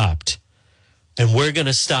stopped, and we're going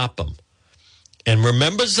to stop him. And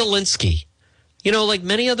remember Zelensky. You know, like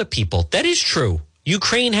many other people, that is true.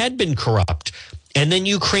 Ukraine had been corrupt, and then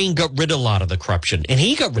Ukraine got rid of a lot of the corruption, and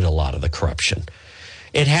he got rid of a lot of the corruption.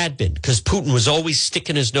 It had been, because Putin was always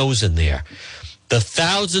sticking his nose in there. The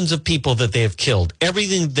thousands of people that they have killed,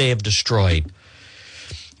 everything they have destroyed.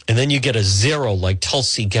 And then you get a zero like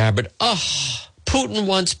Tulsi Gabbard. Oh, Putin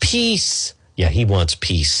wants peace. Yeah, he wants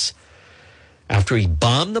peace. After he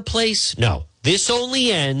bombed the place? No, this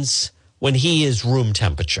only ends when he is room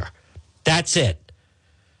temperature. That's it.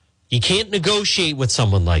 You can't negotiate with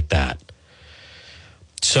someone like that.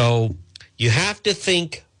 So you have to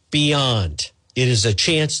think beyond. It is a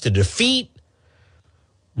chance to defeat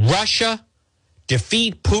Russia,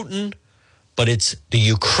 defeat Putin, but it's the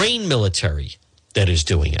Ukraine military that is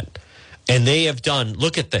doing it. And they have done,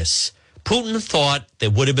 look at this. Putin thought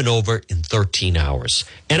that would have been over in 13 hours.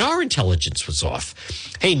 And our intelligence was off.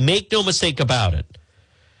 Hey, make no mistake about it.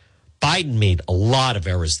 Biden made a lot of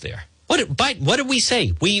errors there. What did we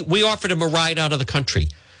say? We offered him a ride out of the country.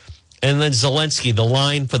 And then Zelensky, the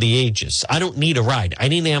line for the ages. I don't need a ride. I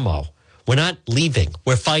need ammo. We're not leaving.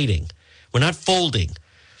 We're fighting. We're not folding.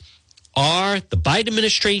 The Biden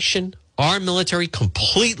administration, our military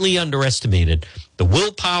completely underestimated the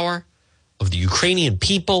willpower of the Ukrainian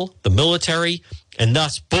people, the military, and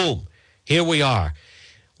thus, boom, here we are.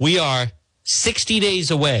 We are 60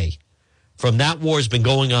 days away from that war has been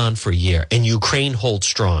going on for a year, and Ukraine holds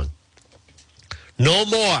strong. No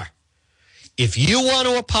more. If you want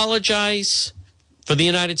to apologize for the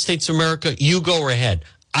United States of America, you go ahead.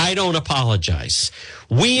 I don't apologize.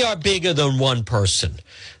 We are bigger than one person.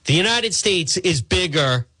 The United States is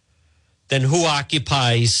bigger than who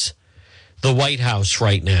occupies the White House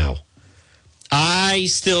right now. I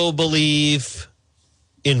still believe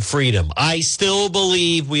in freedom. I still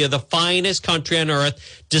believe we are the finest country on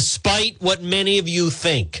earth, despite what many of you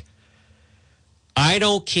think. I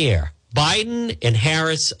don't care. Biden and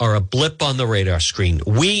Harris are a blip on the radar screen.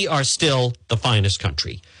 We are still the finest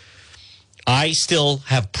country. I still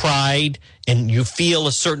have pride, and you feel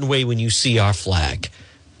a certain way when you see our flag.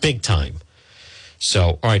 big time.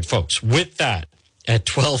 So, all right, folks, with that at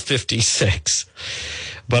 12:56.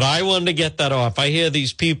 But I wanted to get that off. I hear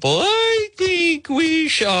these people, I think we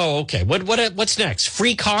should. Oh, okay. What's next?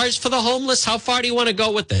 Free cars for the homeless? How far do you want to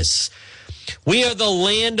go with this? We are the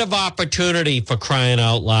land of opportunity, for crying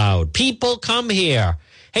out loud. People come here.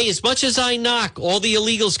 Hey, as much as I knock all the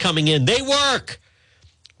illegals coming in, they work.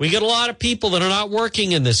 We get a lot of people that are not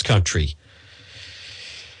working in this country.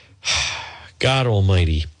 God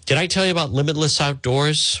almighty. Did I tell you about Limitless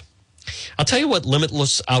Outdoors? I'll tell you what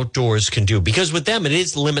Limitless Outdoors can do, because with them, it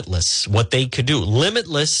is limitless what they could do.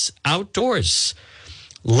 Limitless Outdoors.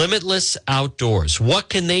 Limitless Outdoors. What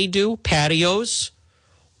can they do? Patios,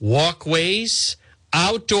 walkways,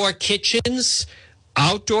 outdoor kitchens,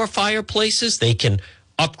 outdoor fireplaces. They can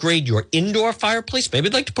upgrade your indoor fireplace. Maybe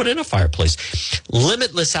you'd like to put in a fireplace.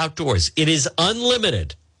 Limitless Outdoors. It is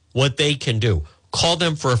unlimited what they can do. Call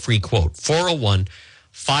them for a free quote.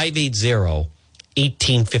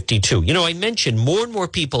 401-580-1852. You know, I mentioned more and more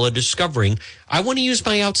people are discovering, I want to use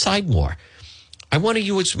my outside more. I want to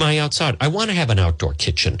use my outside. I want to have an outdoor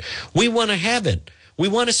kitchen. We want to have it. We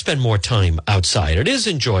want to spend more time outside. It is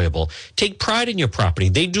enjoyable. Take pride in your property.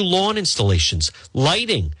 They do lawn installations,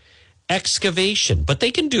 lighting, excavation, but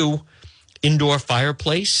they can do indoor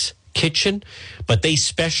fireplace, kitchen, but they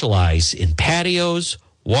specialize in patios,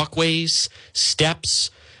 walkways,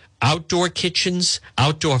 steps, outdoor kitchens,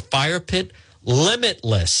 outdoor fire pit.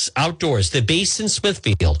 Limitless Outdoors. They're based in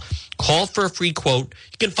Smithfield. Call for a free quote.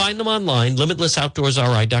 You can find them online,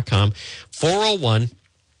 limitlessoutdoorsri.com,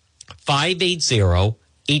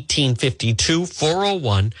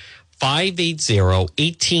 401-580-1852,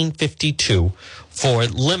 401-580-1852 for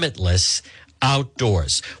Limitless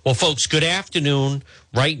Outdoors. Well, folks, good afternoon.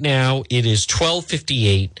 Right now, it is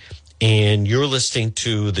 12:58, and you're listening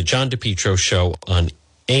to the John DePietro Show on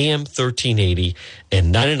AM 1380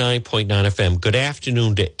 and 99.9 FM. Good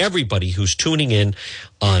afternoon to everybody who's tuning in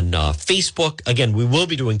on Facebook. Again, we will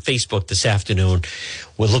be doing Facebook this afternoon.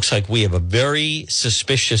 Well, it looks like we have a very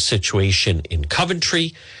suspicious situation in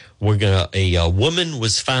Coventry. A woman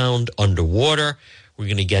was found underwater. We're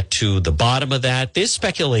going to get to the bottom of that. There's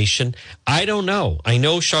speculation. I don't know. I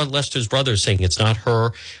know Charlotte Lester's brother is saying it's not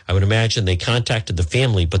her. I would imagine they contacted the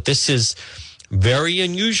family, but this is very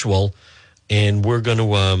unusual. And we're going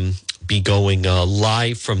to be going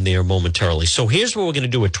live from there momentarily. So here's what we're going to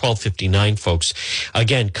do at 12:59, folks.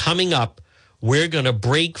 Again, coming up, we're going to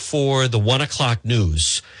break for the 1 o'clock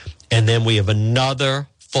news. And then we have another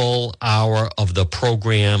full hour of the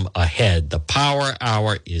program ahead. The Power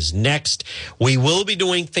Hour is next. We will be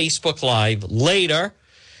doing Facebook Live later.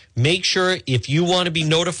 Make sure if you want to be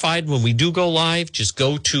notified when we do go live, just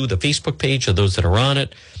go to the Facebook page of those that are on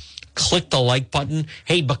it. Click the like button.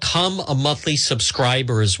 Hey, become a monthly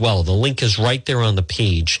subscriber as well. The link is right there on the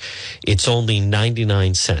page. It's only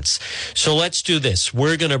 99 cents. So let's do this.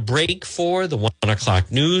 We're going to break for the 1 o'clock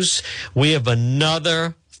news. We have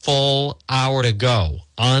another full hour to go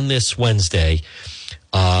on this Wednesday,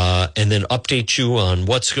 and then update you on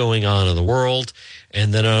what's going on in the world.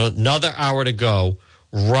 And then another hour to go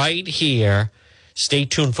right here. Stay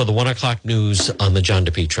tuned for the 1 o'clock news on the John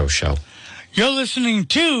DePietro Show. You're listening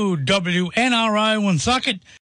to WNRI Woonsocket.